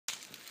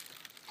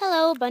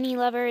Hello, bunny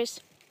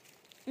lovers.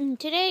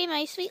 Today,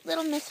 my sweet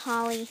little Miss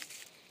Holly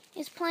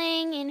is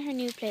playing in her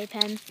new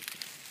playpen.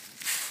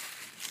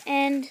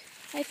 And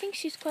I think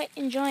she's quite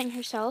enjoying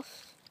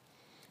herself,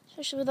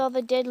 especially with all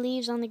the dead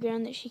leaves on the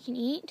ground that she can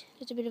eat.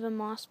 There's a bit of a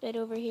moss bed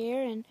over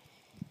here and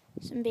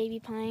some baby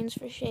pines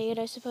for shade,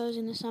 I suppose,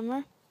 in the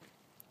summer.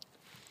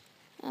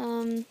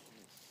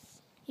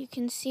 You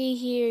can see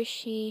here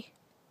she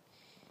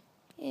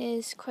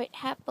is quite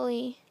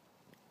happily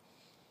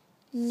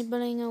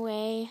nibbling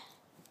away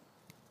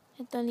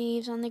at the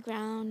leaves on the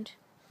ground.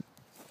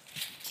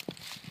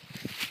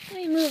 Let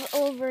me move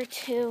over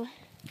to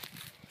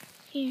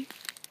here.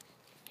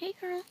 Hey,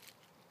 girl.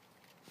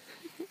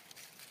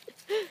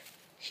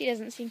 She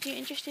doesn't seem too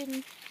interested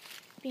in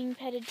being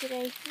petted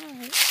today.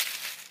 Alright.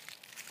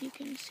 You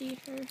can see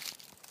her.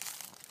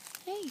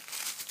 Hey.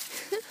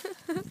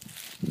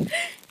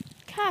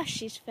 Gosh,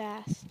 she's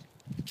fast.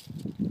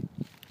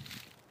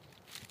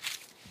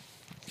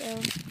 So,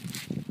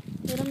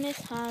 little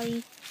Miss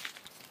Holly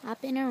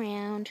hopping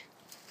around,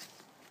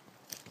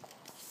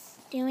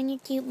 doing your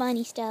cute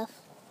bunny stuff.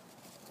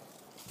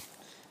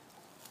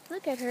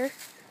 Look at her.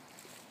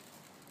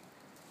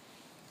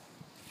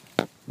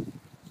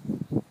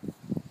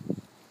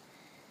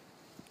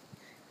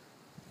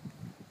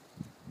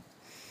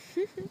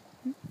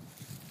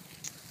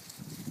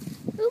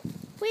 Oop,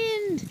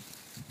 wind!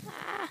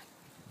 Ah.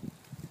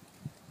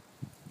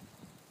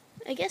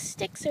 I guess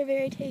sticks are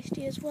very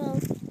tasty as well.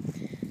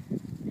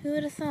 Who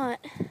would have thought?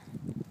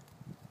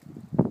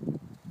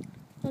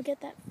 I'll get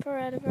that fur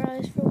out of her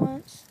eyes for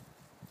once.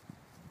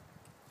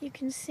 You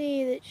can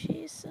see that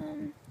she's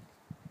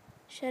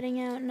shedding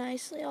out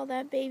nicely all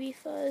that baby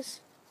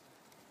fuzz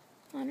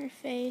on her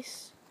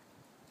face.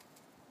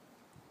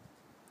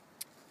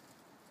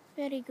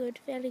 Very good,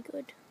 very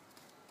good.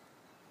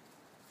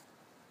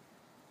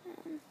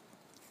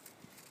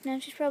 Now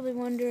she's probably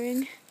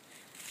wondering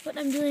what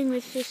I'm doing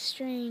with this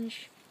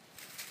strange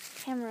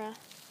camera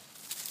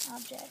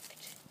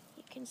object.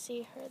 You can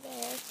see her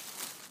there.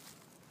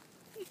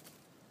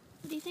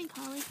 What do you think,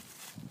 Holly?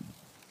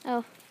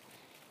 Oh,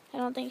 I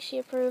don't think she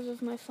approves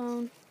of my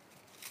phone.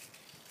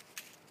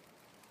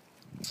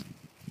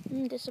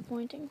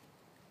 Disappointing.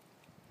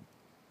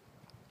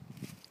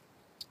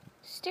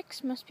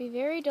 Sticks must be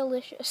very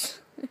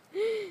delicious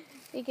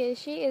because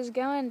she is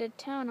going to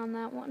town on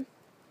that one.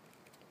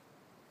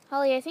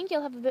 Holly, I think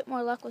you'll have a bit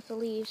more luck with the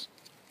leaves.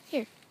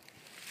 Here.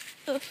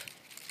 Ugh.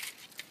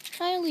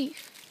 Try a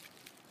leaf.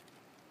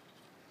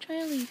 Try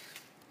a leaf.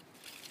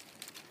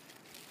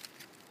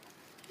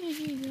 Yeah,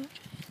 here you go.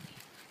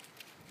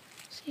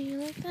 See, you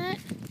like that?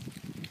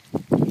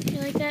 You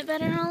like that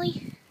better,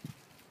 Holly?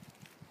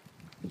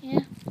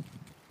 Yeah?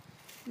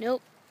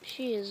 Nope.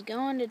 She is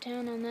going to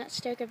town on that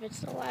stick if it's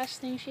the last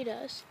thing she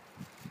does.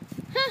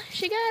 Huh,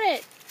 she got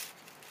it!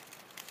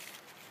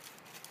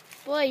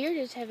 Boy, you're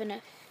just having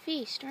a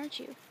feast, aren't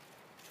you?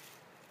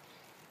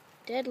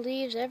 Dead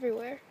leaves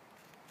everywhere.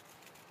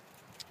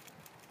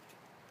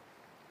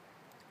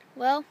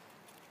 Well,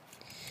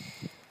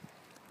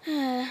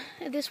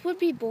 this would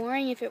be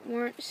boring if it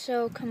weren't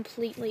so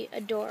completely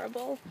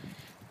adorable.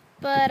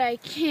 But I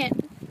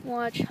can't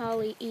watch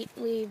Holly eat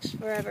leaves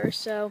forever,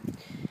 so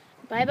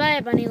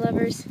bye-bye, bunny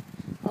lovers.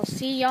 I'll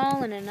see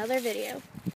y'all in another video.